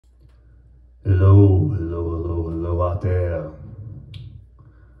Hello, hello, hello, hello out there. I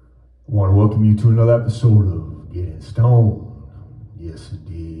want to welcome you to another episode of Getting Stoned. Yes,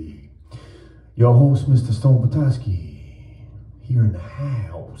 indeed. Your host, Mr. Stone Petoskey, here in the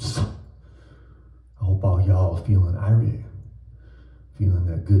house. I hope all y'all feeling irate, feeling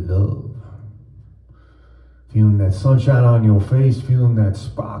that good love, feeling that sunshine on your face, feeling that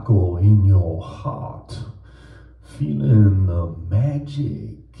sparkle in your heart, feeling the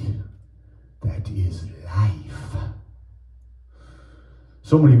magic that is life.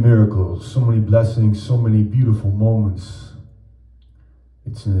 So many miracles, so many blessings, so many beautiful moments.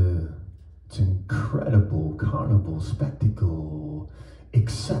 It's an incredible carnival spectacle,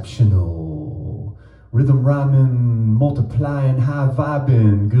 exceptional, rhythm rhyming, multiplying, high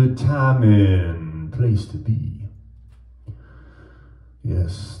vibing, good timing, place to be.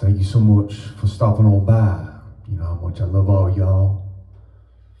 Yes, thank you so much for stopping on by. You know how much I love all y'all.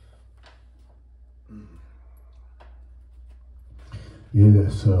 Yeah,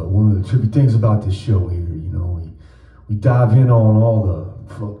 that's one of the trippy things about this show here, you know. We dive in on all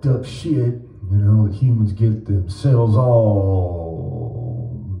the fucked up shit, you know, that humans get themselves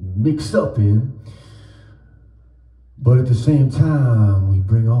all mixed up in. But at the same time, we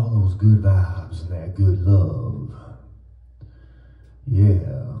bring all those good vibes and that good love.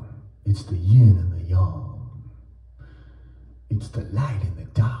 Yeah, it's the yin and the yang. It's the light and the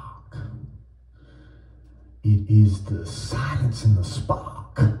dark. It is the silence and the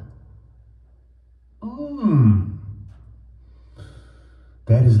spark.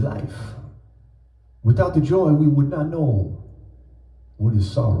 That is life. Without the joy, we would not know what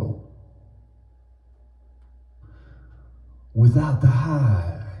is sorrow. Without the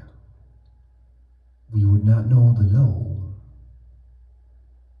high, we would not know the low.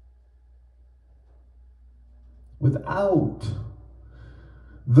 Without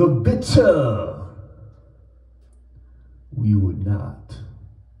the bitter, we would not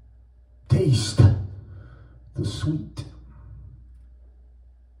taste the sweet.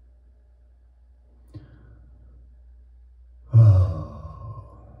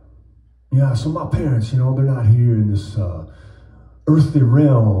 Yeah, so my parents, you know, they're not here in this earthly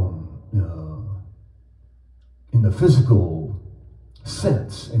realm, in the physical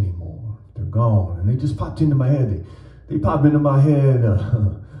sense anymore. They're gone, and they just popped into my head. They popped into my head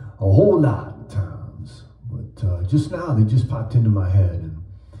a whole lot of times. But just now, they just popped into my head.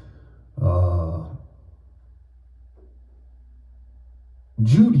 And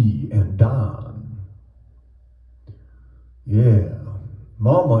Judy and Don. Yeah.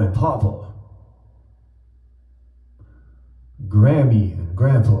 Mama and Papa. Grammy and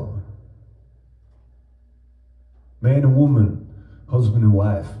Grandpa. Man and woman. Husband and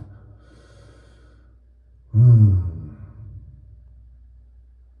wife.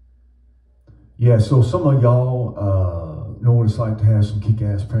 Yeah, so some of y'all know what it's like to have some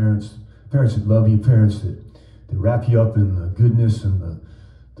kick-ass parents. Parents that love you, parents that wrap you up in the goodness and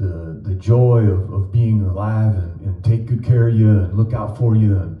the joy of being alive and take good care of you and look out for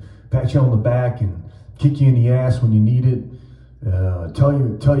you and pat you on the back and kick you in the ass when you need it. Tell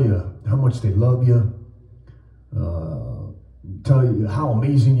you how much they love you. Tell you how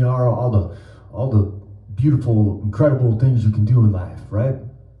amazing you are, all the beautiful, incredible things you can do in life, right?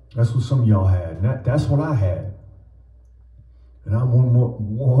 That's what some of y'all had, and that's what I had. And I'm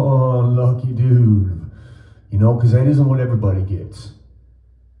one lucky dude, you know, because that isn't what everybody gets.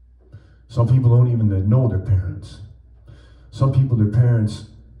 Some people don't even know their parents. Some people, their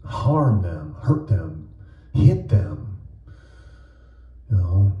parents harm them, hurt them, hit them. You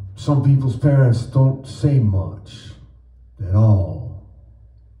know, some people's parents don't say much at all.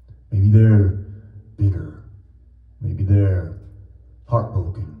 Maybe they're bitter. Maybe they're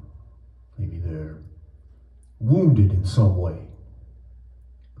heartbroken. Maybe they're wounded in some way.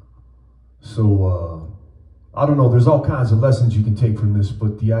 So, I don't know, there's all kinds of lessons you can take from this,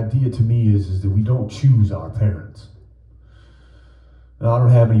 but the idea to me is that we don't choose our parents. Now, I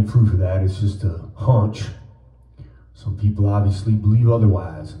don't have any proof of that, it's just a hunch. Some people obviously believe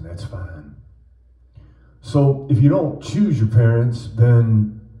otherwise, and that's fine. So, if you don't choose your parents,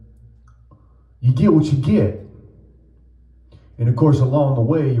 then you get what you get. And of course, along the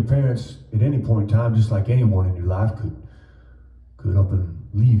way, your parents, at any point in time, just like anyone in your life, could up and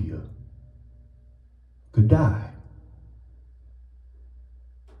leave you. Could die.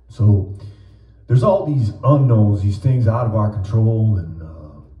 So there's all these unknowns, these things out of our control, and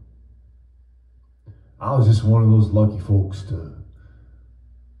I was just one of those lucky folks to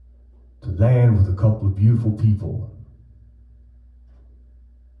land with a couple of beautiful people.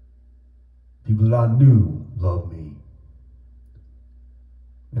 People that I knew loved me.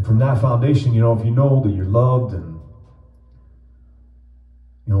 And from that foundation, you know, if you know that you're loved and,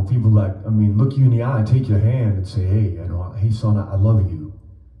 you know, people like, I mean, look you in the eye and take your hand and say, hey, you know, hey son, I love you.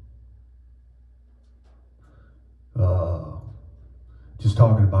 Just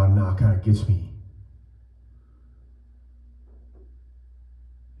talking about it now kind of gets me.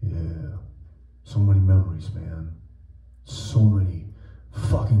 Yeah. So many memories, man. So many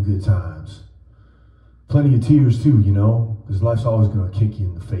fucking good times. Plenty of tears too, you know, because life's always going to kick you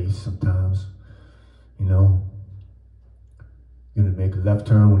in the face sometimes. You know, you're going to make a left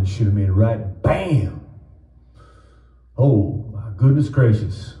turn when you should have made a right. Bam! Oh, my goodness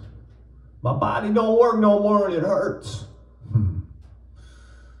gracious. My body don't work no more and it hurts.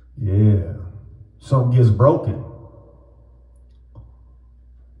 Yeah. Something gets broken.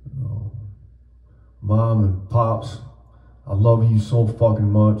 You know, Mom and Pops, I love you so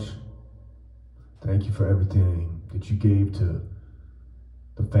fucking much. Thank you for everything that you gave to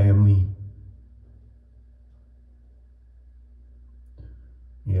the family.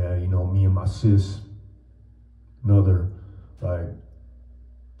 Yeah, you know, me and my sis, another, like,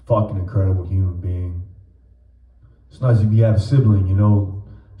 fucking incredible human being. It's nice if you have a sibling, you know,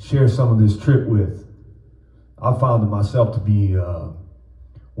 share some of this trip with. I found it myself to be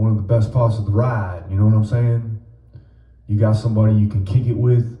one of the best parts of the ride, you know what I'm saying? You got somebody you can kick it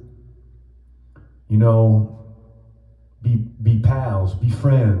with, you know, be pals, be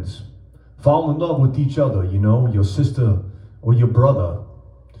friends, fall in love with each other, you know, your sister or your brother.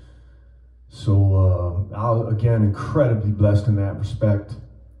 So I was, again, incredibly blessed in that respect.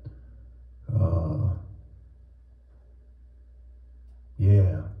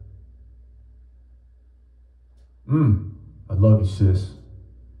 Yeah. I love you, sis.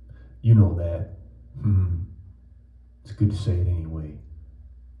 You know that. It's good to say it anyway.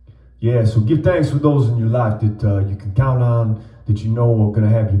 Yeah, so give thanks for those in your life that you can count on, that you know are going to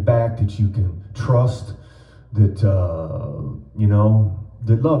have your back, that you can trust, that, you know,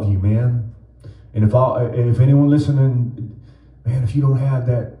 that love you, man. And if anyone listening, man, if you don't have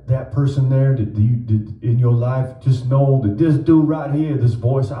that person there that in your life, just know that this dude right here, this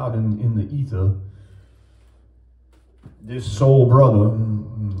voice out in the ether, this soul brother,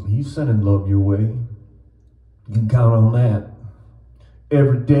 he's sending love your way. You can count on that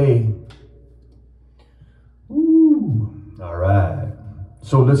every day. Ooh, all right.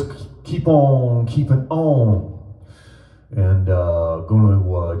 So let's keep on keeping on, and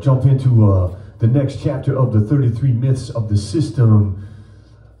gonna jump into the next chapter of the 33 Myths of the System,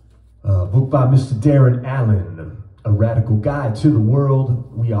 book by Mr. Darren Allen, A Radical Guide to the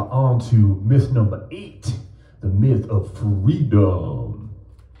World. We are on to myth number 8, the myth of freedom.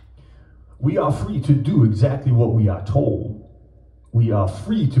 We are free to do exactly what we are told. We are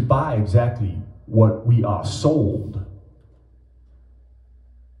free to buy exactly what we are sold.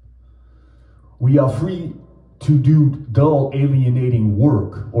 We are free to do dull, alienating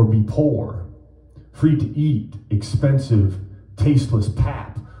work or be poor. Free to eat expensive, tasteless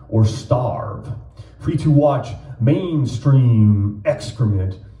pap or starve. Free to watch mainstream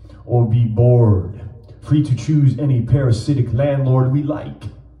excrement or be bored. Free to choose any parasitic landlord we like.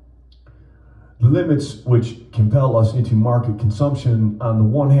 The limits which compel us into market consumption, on the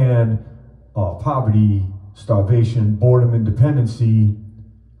one hand, are poverty, starvation, boredom, and dependency.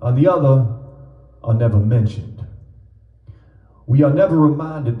 On the other, are never mentioned. We are never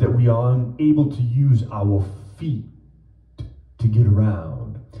reminded that we are unable to use our feet to get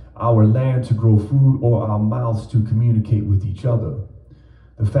around, our land to grow food, or our mouths to communicate with each other.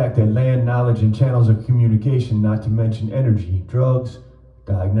 The fact that land, knowledge, and channels of communication, not to mention energy, drugs,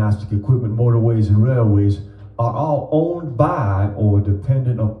 diagnostic equipment, motorways, and railways, are all owned by or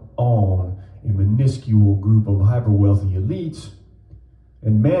dependent on a minuscule group of hyper-wealthy elites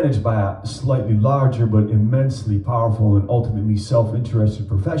and managed by a slightly larger but immensely powerful and ultimately self-interested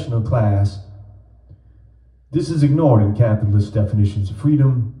professional class. This is ignored in capitalist definitions of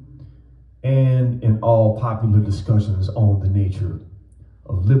freedom and in all popular discussions on the nature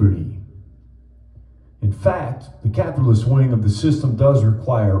of liberty. In fact, the capitalist wing of the system does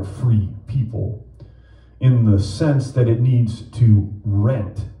require free people, in the sense that it needs to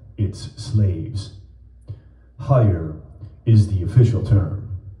rent its slaves. Hire is the official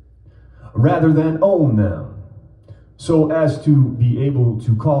term, rather than own them, so as to be able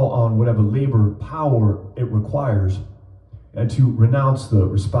to call on whatever labor power it requires and to renounce the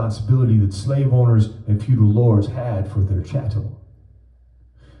responsibility that slave owners and feudal lords had for their chattel.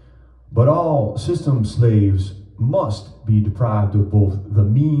 But all system slaves must be deprived of both the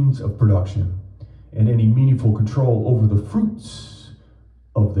means of production and any meaningful control over the fruits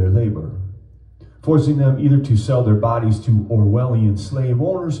of their labor. forcing them either to sell their bodies to Orwellian slave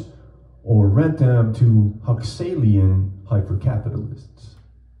owners or rent them to Huxleyan hypercapitalists.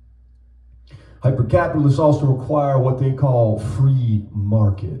 Hypercapitalists also require what they call free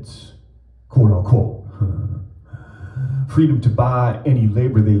markets, quote unquote. Freedom to buy any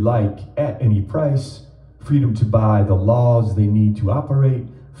labor they like at any price, freedom to buy the laws they need to operate,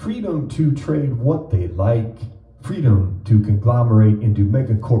 freedom to trade what they like, freedom to conglomerate into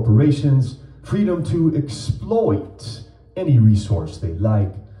mega corporations, freedom to exploit any resource they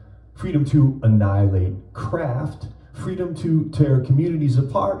like, freedom to annihilate craft, freedom to tear communities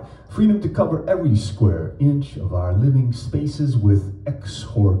apart, freedom to cover every square inch of our living spaces with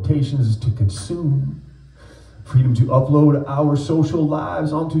exhortations to consume, freedom to upload our social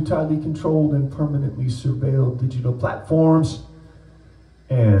lives onto tightly controlled and permanently surveilled digital platforms,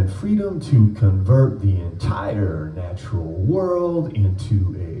 and freedom to convert the entire natural world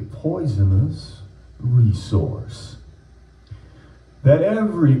into a poisonous resource. That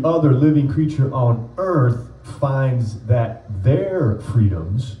every other living creature on earth finds that their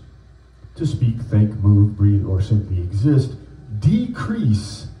freedoms to speak, think, move, breathe, or simply exist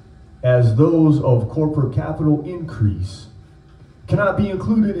decrease as those of corporate capital increase cannot be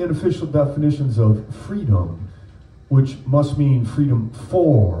included in official definitions of freedom, which must mean freedom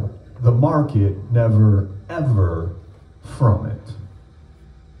for the market, never ever from it.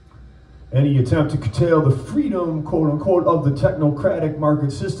 Any attempt to curtail the freedom, quote unquote, of the technocratic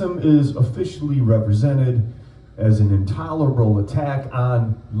market system is officially represented as an intolerable attack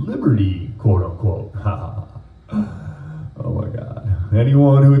on liberty, quote unquote. Oh my God.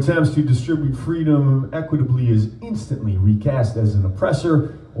 Anyone who attempts to distribute freedom equitably is instantly recast as an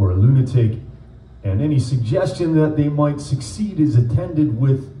oppressor or a lunatic, and any suggestion that they might succeed is attended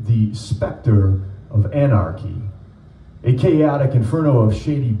with the specter of anarchy, a chaotic inferno of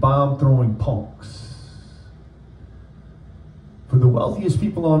shady bomb-throwing punks. For the wealthiest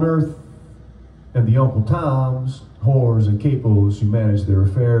people on earth and the Uncle Toms, whores, and capos who manage their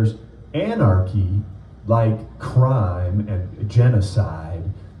affairs, anarchy, like crime and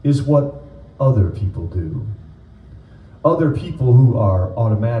genocide, is what other people do. Other people who are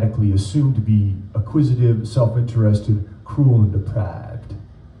automatically assumed to be acquisitive, self-interested, cruel, and deprived.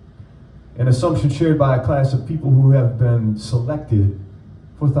 An assumption shared by a class of people who have been selected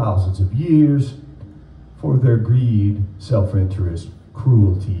for thousands of years for their greed, self-interest,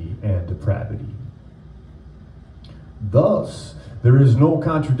 cruelty, and depravity. Thus, there is no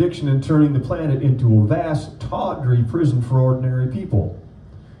contradiction in turning the planet into a vast, tawdry prison for ordinary people,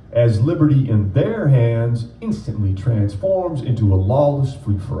 as liberty in their hands instantly transforms into a lawless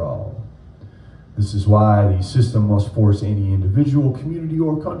free-for-all. This is why the system must force any individual, community,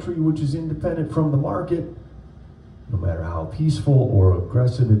 or country which is independent from the market, no matter how peaceful or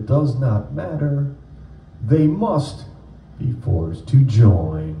aggressive, it does not matter, they must be forced to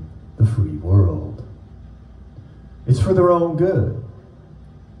join the free world. It's for their own good.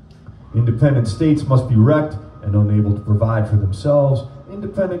 Independent states must be wrecked and unable to provide for themselves.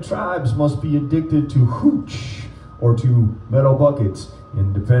 Independent tribes must be addicted to hooch or to metal buckets.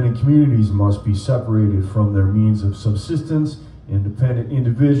 Independent communities must be separated from their means of subsistence. Independent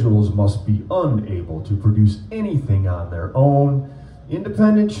individuals must be unable to produce anything on their own.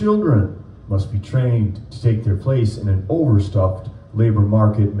 Independent children must be trained to take their place in an overstuffed labor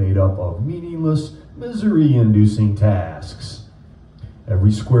market made up of meaningless, misery-inducing tasks.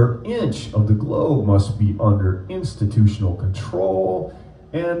 Every square inch of the globe must be under institutional control,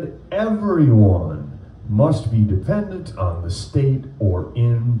 and everyone must be dependent on the state or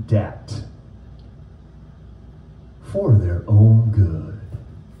in debt for their own good.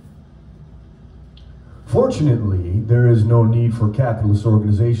 Fortunately, there is no need for capitalist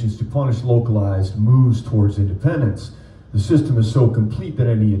organizations to punish localized moves towards independence. The system is so complete that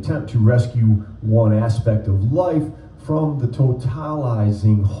any attempt to rescue one aspect of life from the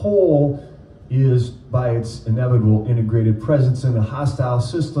totalizing whole is, by its inevitable integrated presence in a hostile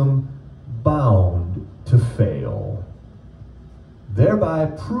system, bound to fail, thereby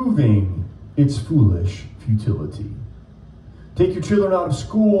proving its foolish futility. Take your children out of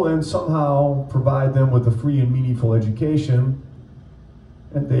school and somehow provide them with a free and meaningful education,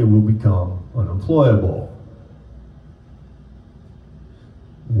 and they will become unemployable.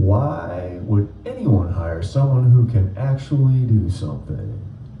 Why would anyone hire someone who can actually do something?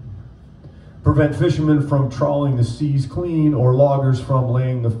 Prevent fishermen from trawling the seas clean, or loggers from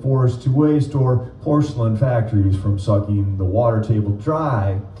laying the forest to waste, or porcelain factories from sucking the water table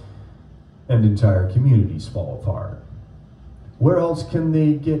dry, and entire communities fall apart. Where else can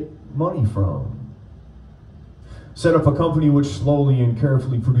they get money from? Set up a company which slowly and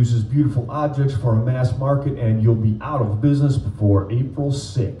carefully produces beautiful objects for a mass market, and you'll be out of business before April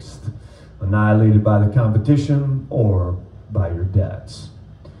 6th, annihilated by the competition or by your debts.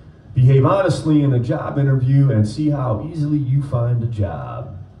 Behave honestly in a job interview and see how easily you find a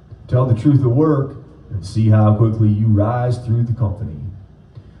job. Tell the truth at work and see how quickly you rise through the company.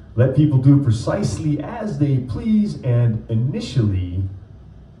 Let people do precisely as they please, and initially,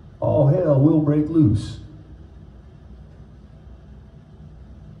 all hell will break loose.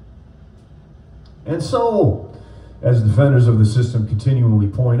 And so, as defenders of the system continually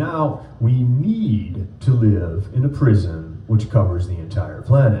point out, we need to live in a prison which covers the entire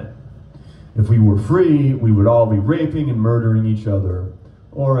planet. If we were free, we would all be raping and murdering each other,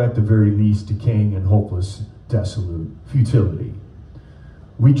 or at the very least decaying in hopeless, desolate futility.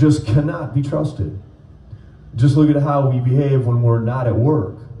 We just cannot be trusted. Just look at how we behave when we're not at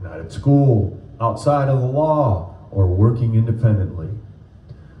work, not at school, outside of the law, or working independently.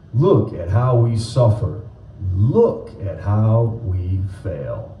 Look at how we suffer. Look at how we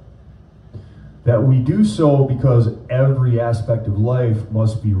fail. That we do so because every aspect of life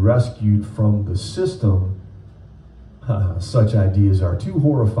must be rescued from the system. Such ideas are too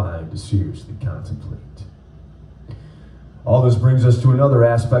horrifying to seriously contemplate. All this brings us to another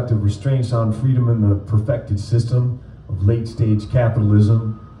aspect of restraints on freedom in the perfected system of late-stage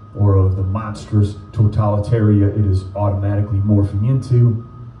capitalism, or of the monstrous totalitaria it is automatically morphing into,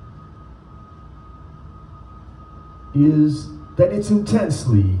 is that its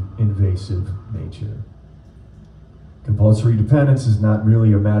intensely invasive nature. Compulsory dependence is not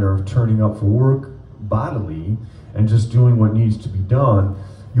merely a matter of turning up for work bodily and just doing what needs to be done.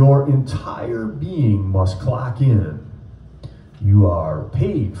 Your entire being must clock in. You are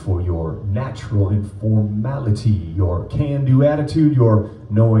paid for your natural informality, your can-do attitude, your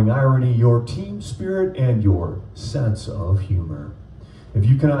knowing irony, your team spirit, and your sense of humor. If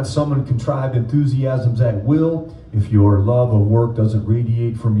you cannot summon contrived enthusiasms at will, if your love of work doesn't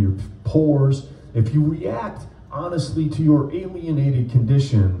radiate from your pores, if you react honestly to your alienated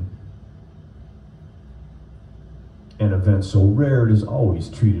condition, an event so rare it is always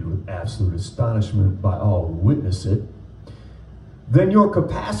treated with absolute astonishment by all who witness it, then your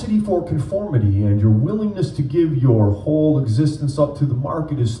capacity for conformity and your willingness to give your whole existence up to the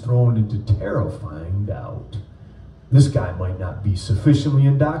market is thrown into terrifying doubt. This guy might not be sufficiently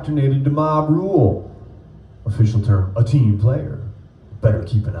indoctrinated to mob rule. Official term, a team player. Better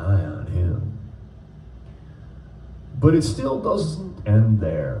keep an eye on him. But it still doesn't end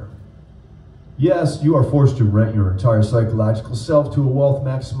there. Yes, you are forced to rent your entire psychological self to a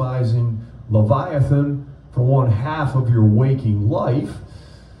wealth-maximizing Leviathan for one half of your waking life.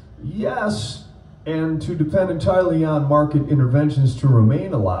 Yes, and to depend entirely on market interventions to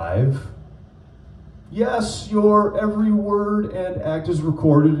remain alive. Yes, your every word and act is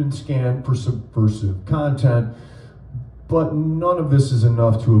recorded and scanned for subversive content, but none of this is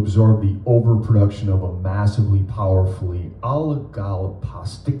enough to absorb the overproduction of a massively powerfully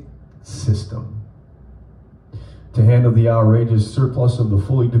oligopolistic system. To handle the outrageous surplus of the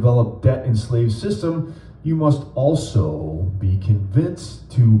fully developed debt-enslaved system, you must also be convinced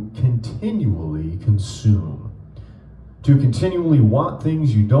to continually consume. To continually want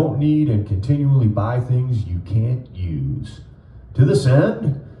things you don't need and continually buy things you can't use. To this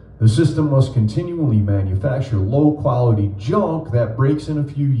end, the system must continually manufacture low-quality junk that breaks in a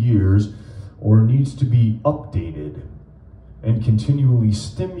few years or needs to be updated, and continually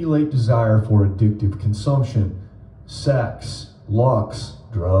stimulate desire for addictive consumption, sex, lux,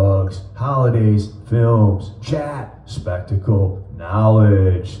 drugs, holidays, films, chat, spectacle,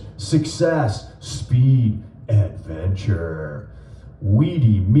 knowledge, success, speed, adventure,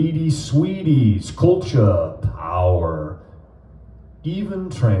 weedy, meaty sweeties, culture, power, even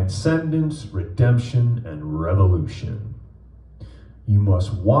transcendence, redemption, and revolution. You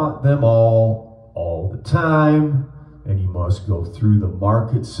must want them all the time, and you must go through the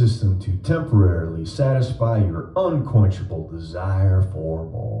market system to temporarily satisfy your unquenchable desire for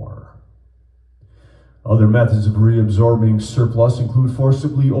more. Other methods of reabsorbing surplus include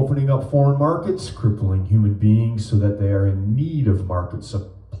forcibly opening up foreign markets, crippling human beings so that they are in need of market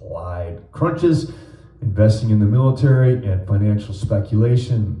supplied crunches, investing in the military, and financial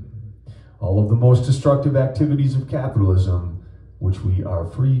speculation. All of the most destructive activities of capitalism, which we are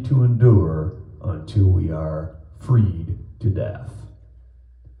free to endure until we are freed to death.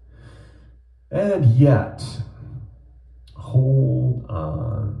 And yet, hold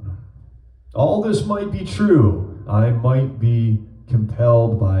on. All this might be true. I might be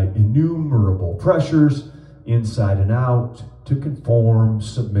compelled by innumerable pressures, inside and out, to conform,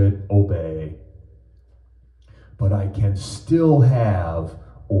 submit, obey. but I can still have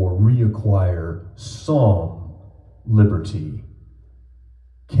or reacquire some liberty.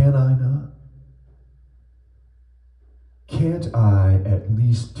 Can I not? Can't I, at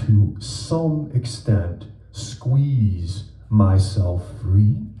least to some extent, squeeze myself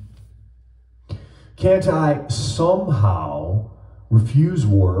free? Can't I somehow refuse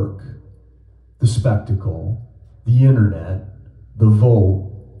work, the spectacle, the internet, the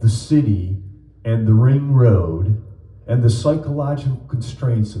vote, the city, and the ring road, and the psychological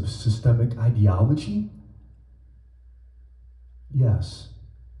constraints of systemic ideology? Yes,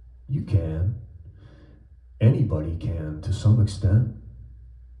 you can. Anybody can to some extent.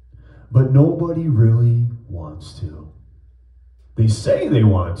 But nobody really wants to. They say they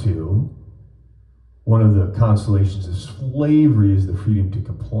want to. One of the consolations of slavery is the freedom to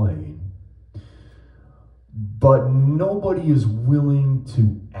complain. But nobody is willing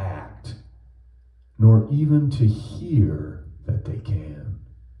to act, nor even to hear that they can.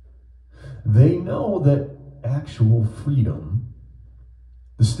 They know that actual freedom,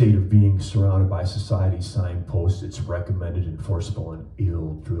 the state of being surrounded by society's signposts, its recommended, enforceable, and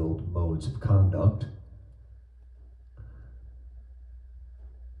ill-drilled modes of conduct,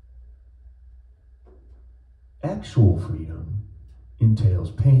 actual freedom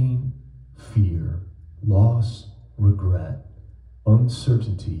entails pain, fear, loss, regret,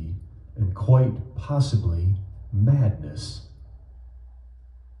 uncertainty, and quite possibly madness.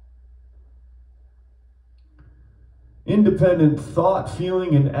 Independent thought,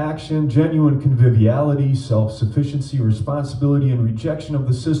 feeling, and action, genuine conviviality, self-sufficiency, responsibility, and rejection of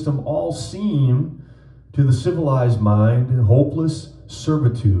the system all seem, to the civilized mind, hopeless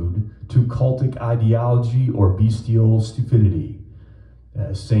servitude to cultic ideology or bestial stupidity.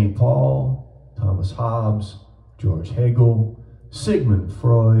 As St. Paul, Thomas Hobbes, George Hegel, Sigmund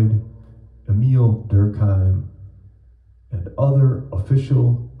Freud, Emile Durkheim, and other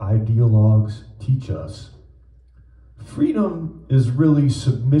official ideologues teach us, freedom is really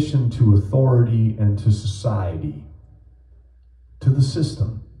submission to authority and to society, to the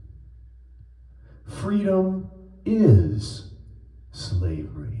system. Freedom is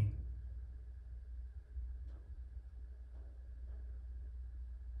slavery.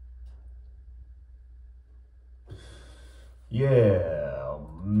 Yeah,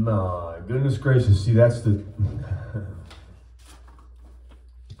 my goodness gracious. See, that's the...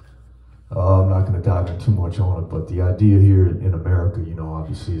 I'm not going to dive in too much on it, but the idea here in America, you know,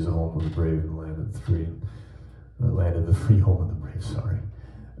 obviously is a home of the brave and land of the free. Land of the free, home of the brave, sorry.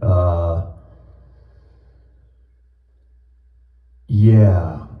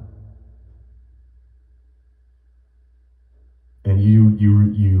 Yeah. And you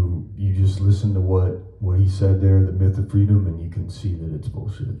just listen to what he said there, the myth of freedom, and you can see that it's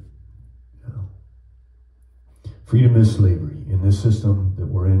bullshit. You know? Freedom is slavery. In this system that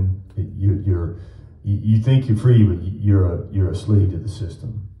we're in, you think you're free, but you're a slave to the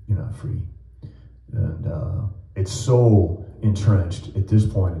system. You're not free. And it's so entrenched at this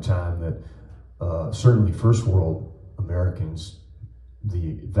point in time that certainly first world Americans,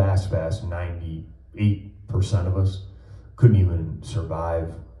 the vast 98% of us, couldn't even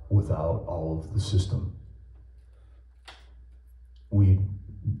survive without all of the system. We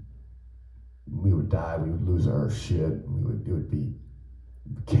would die, we would lose our shit, it would be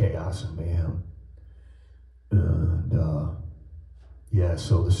chaos and mayhem. And yeah,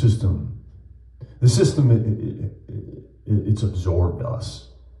 so the system, it's absorbed us,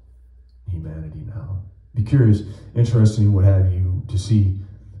 humanity now. Be curious, interesting, what have you, to see,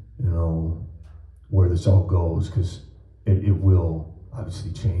 you know, where this all goes, because it will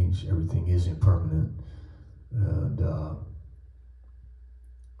obviously change. Everything is impermanent. And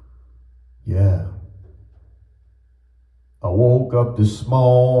yeah. I woke up this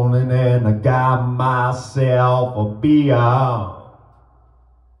morning and I got myself a beer.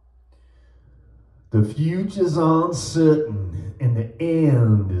 The future's uncertain and the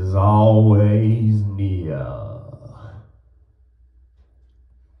end is always near.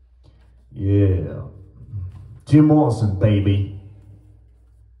 Yeah. Jim Morrison, baby.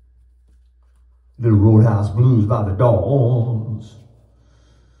 Little Roadhouse Blues by the Doors.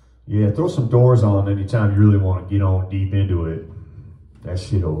 Yeah, throw some Doors on anytime you really want to get on deep into it. That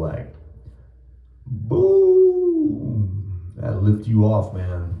shit'll like, boom. That'll lift you off,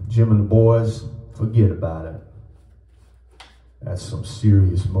 man. Jim and the boys, forget about it. That's some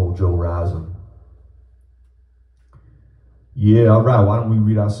serious mojo rising. Yeah, all right, why don't we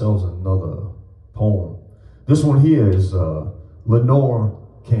read ourselves another poem? This one here is Lenore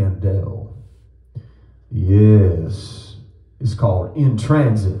Kandel. Yes, it's called In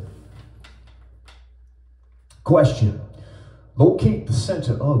Transit. Question. Locate the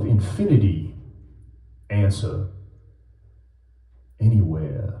center of infinity. Answer.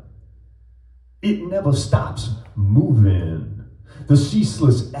 Anywhere. It never stops moving. The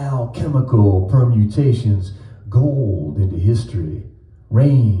ceaseless alchemical permutations, gold into history,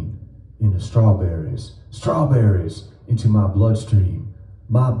 rain into strawberries, strawberries into my bloodstream,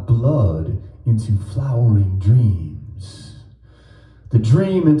 my blood into flowering dreams, the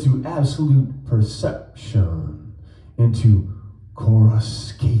dream into absolute perception, into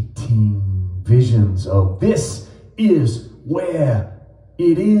coruscating visions of this is where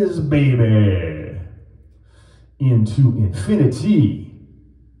it is, baby, into infinity.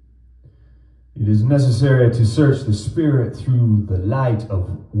 It is necessary to search the spirit through the light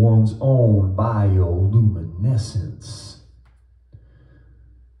of one's own bioluminescence.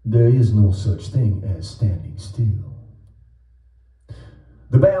 There is no such thing as standing still.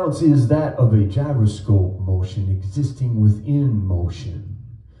 The balance is that of a gyroscope motion existing within motion.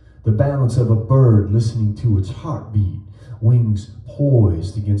 The balance of a bird listening to its heartbeat, wings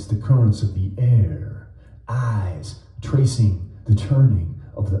poised against the currents of the air, eyes tracing the turning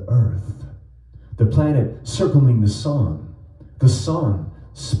of the earth, the planet circling the sun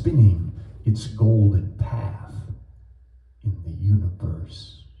spinning its golden path in the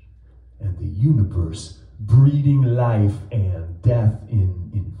universe, and the universe breeding life and death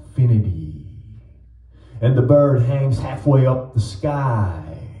in infinity. And the bird hangs halfway up the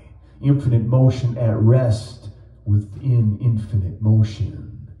sky, infinite motion at rest within infinite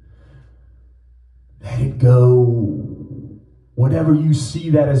motion. Let it go. Whatever you see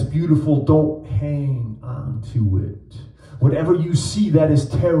that is beautiful, don't hang on to it. Whatever you see that is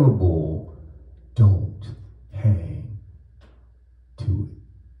terrible, don't hang to it.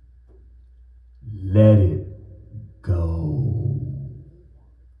 Let it go.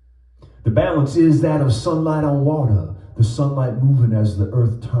 The balance is that of sunlight on water, the sunlight moving as the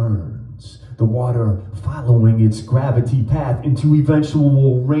earth turns, the water following its gravity path into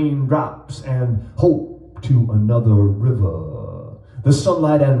eventual raindrops and hope to another river. The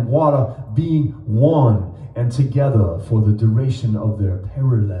sunlight and water being one and together for the duration of their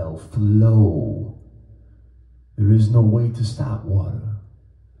parallel flow. There is no way to stop water.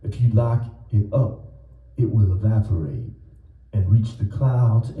 If you lock it up, it will evaporate and reach the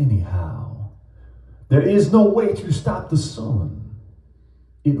clouds anyhow. There is no way to stop the sun.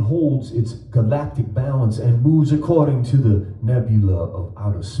 It holds its galactic balance and moves according to the nebula of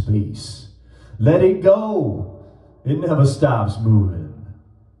outer space. Let it go. It never stops moving.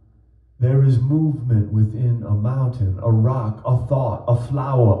 There is movement within a mountain, a rock, a thought, a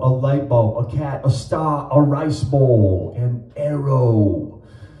flower, a light bulb, a cat, a star, a rice bowl, an arrow.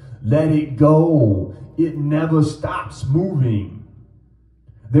 Let it go. It never stops moving.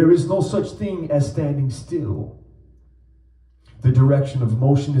 There is no such thing as standing still. The direction of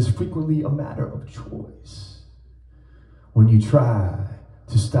motion is frequently a matter of choice. When you try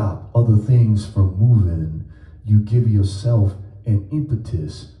to stop other things from moving, you give yourself an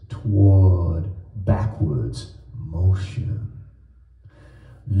impetus toward backwards motion.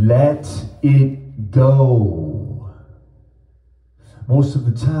 Let it go. Most of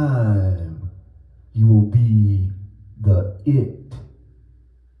the time, you will be the it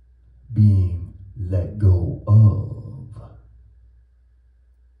being let go of.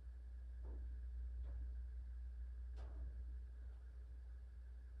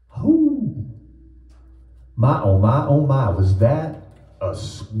 Oh my, oh my, oh my, was that a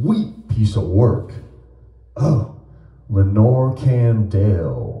sweet piece of work? Oh, Lenore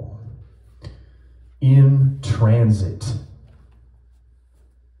Kandel, In Transit.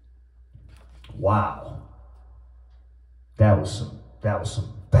 Wow, that was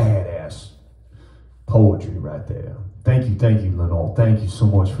some badass poetry right there. Thank you, Lenore. Thank you so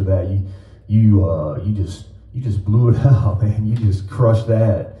much for that. You just blew it out, man. You just crushed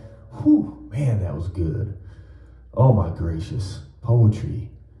that. Whew, man, that was good. Oh my gracious, poetry,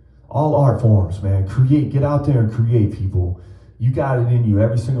 all art forms, man. Get out there and create, people. You got it in you.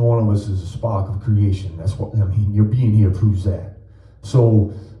 Every single one of us is a spark of creation. That's what I mean. Your being here proves that.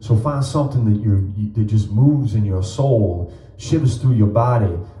 So find something that just moves in your soul, shivers through your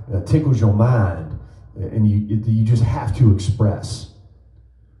body, tickles your mind, and you just have to express.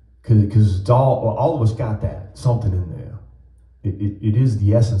 Because all of us got that, something in there. It is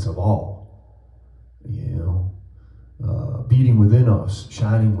the essence of all, you know, beating within us,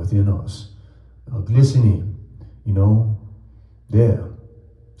 shining within us, glistening, you know, there.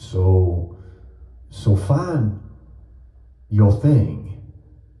 So find your thing.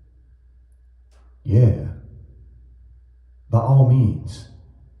 Yeah, by all means.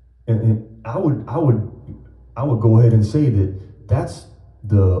 And I would I would go ahead and say that that's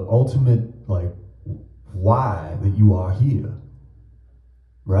the ultimate, like, why that you are here,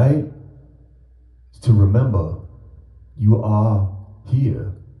 right? To remember you are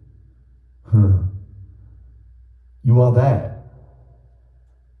here. You are that.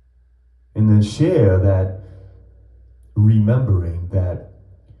 And then share that remembering, that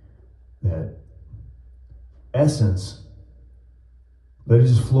essence. Let it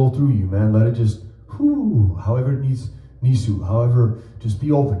just flow through you, man. Let it just, however it needs to. However, just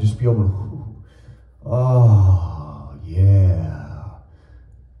be open. Oh, yeah.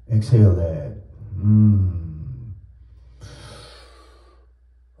 Exhale that.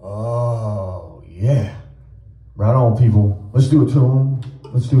 Oh, yeah. Right on, people. Let's do a tune.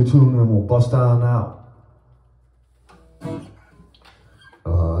 And then we'll bust on out.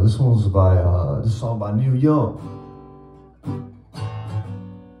 This one's by, this song by Neil Young.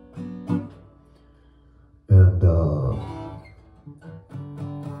 And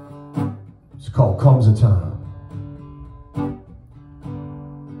it's called Comes a Time.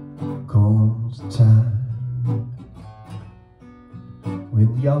 Comes a time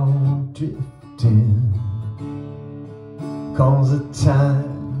when you're drifting. Comes a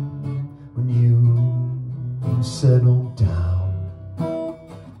time when you settle down.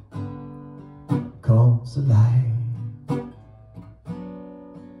 Comes the light,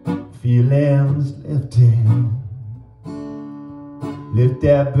 feelings lifting. Lift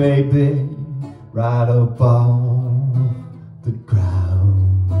that baby right up off the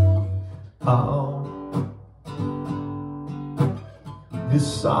ground. Oh,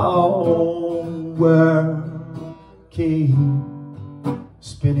 this whole world keep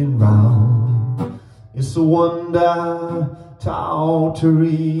spinning round. It's a wonder, tall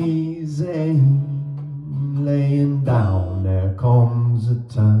trees ain't laying down. There comes a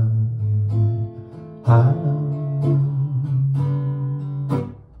time.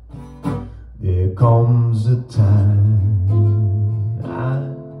 There comes a time.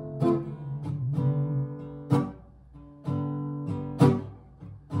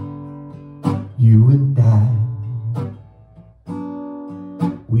 You and I,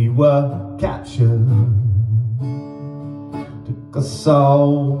 we were captured. Took our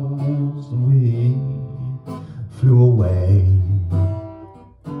souls and we flew away.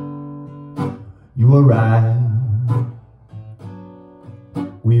 You were right.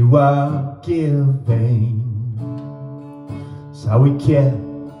 We were giving. So we kept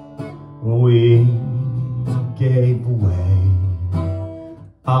what we gave away.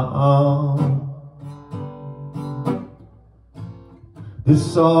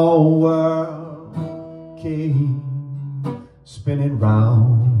 This whole world keep spinning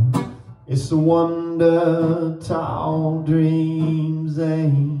round. It's a wonder, tall dreams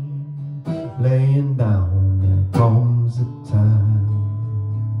ain't laying down. There comes a time.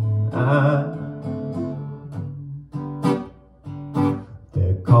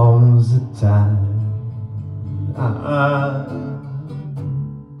 There comes a time.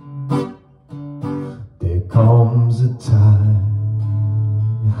 There comes a time.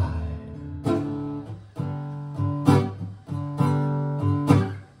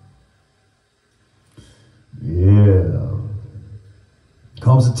 Yeah.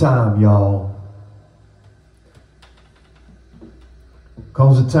 Comes a time, y'all.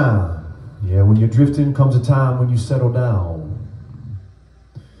 Comes a time. Yeah, when you're drifting, comes a time when you settle down.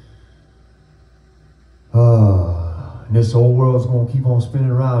 And this whole world's gonna keep on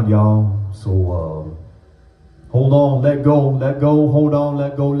spinning around, y'all. So hold on, let go, hold on, let go, hold on,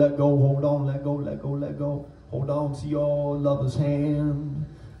 let go. Hold on to your lover's hand.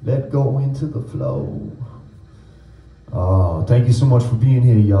 Let go into the flow. Thank you so much for being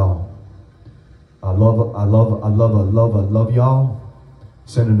here, y'all. I love y'all.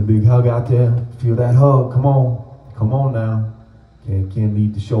 Sending a big hug out there. Feel that hug. Come on now. Can't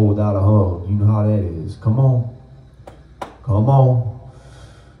leave the show without a hug. You know how that is. Come on.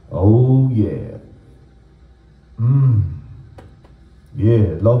 Oh yeah.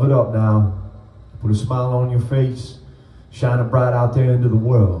 Yeah, love it up now. Put a smile on your face. Shine it bright out there into the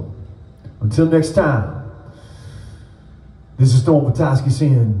world. Until next time. This is Storm Petoskey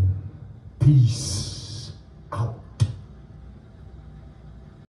saying peace.